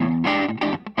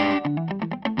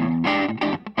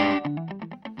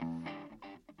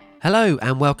Hello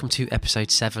and welcome to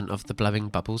episode 7 of the Blowing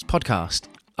Bubbles podcast.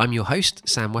 I'm your host,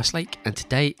 Sam Westlake, and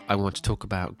today I want to talk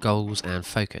about goals and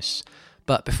focus.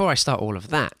 But before I start all of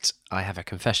that, I have a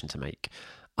confession to make.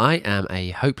 I am a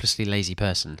hopelessly lazy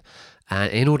person,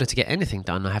 and in order to get anything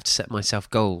done, I have to set myself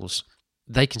goals.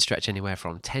 They can stretch anywhere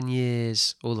from 10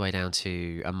 years all the way down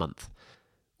to a month.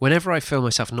 Whenever I feel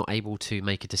myself not able to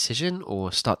make a decision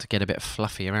or start to get a bit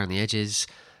fluffy around the edges,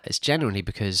 it's generally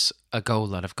because a goal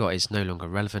that I've got is no longer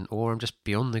relevant or I'm just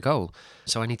beyond the goal.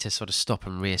 So I need to sort of stop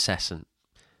and reassess and,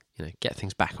 get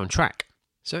things back on track.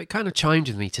 So it kind of chimed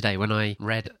with me today when I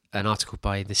read an article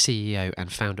by the CEO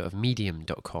and founder of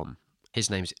Medium.com.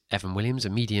 His name's Evan Williams,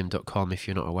 and Medium.com, if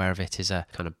you're not aware of it, is a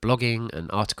kind of blogging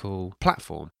and article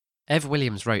platform. Ev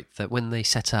Williams wrote that when they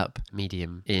set up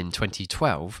Medium in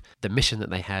 2012, the mission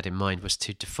that they had in mind was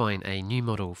to define a new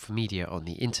model for media on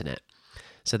the internet.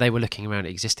 So they were looking around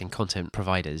at existing content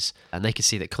providers, and they could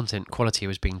see that content quality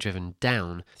was being driven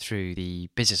down through the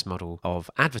business model of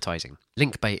advertising.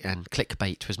 Link bait and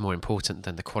clickbait was more important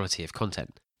than the quality of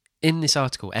content. In this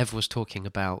article, Ev was talking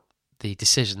about the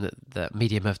decision that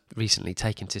Medium have recently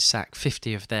taken to sack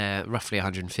 50 of their roughly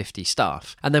 150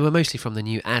 staff, and they were mostly from the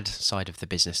new ad side of the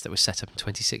business that was set up in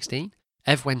 2016.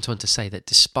 Ev went on to say that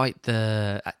despite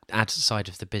the ad side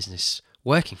of the business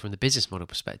working from the business model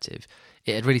perspective,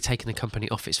 it had really taken the company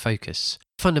off its focus.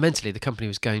 Fundamentally, the company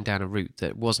was going down a route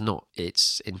that was not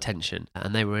its intention,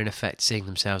 and they were in effect seeing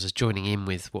themselves as joining in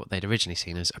with what they'd originally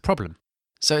seen as a problem.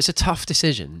 So it's a tough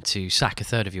decision to sack a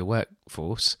third of your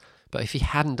workforce, but if he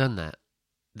hadn't done that,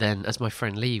 then, as my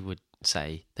friend Lee would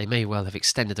say, they may well have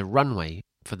extended the runway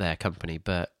for their company,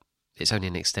 but it's only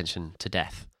an extension to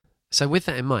death. So with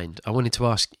that in mind, I wanted to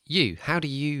ask you, how do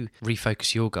you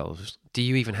refocus your goals? Do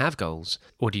you even have goals?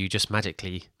 Or do you just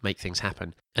magically make things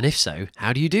happen? And if so,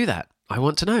 how do you do that? I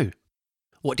want to know.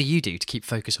 What do you do to keep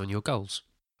focus on your goals?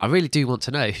 I really do want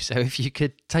to know, so if you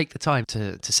could take the time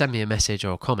to send me a message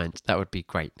or a comment, that would be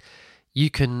great. You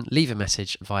can leave a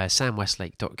message via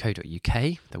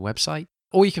samwestlake.co.uk, the website,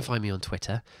 or you can find me on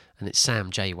Twitter, and it's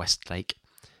Sam J. Westlake.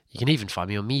 You can even find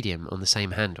me on Medium on the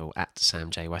same handle, at Sam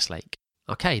J. Westlake.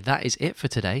 Okay, that is it for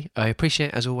today. I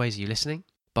appreciate, as always, you listening.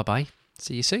 Bye-bye.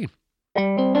 See you soon.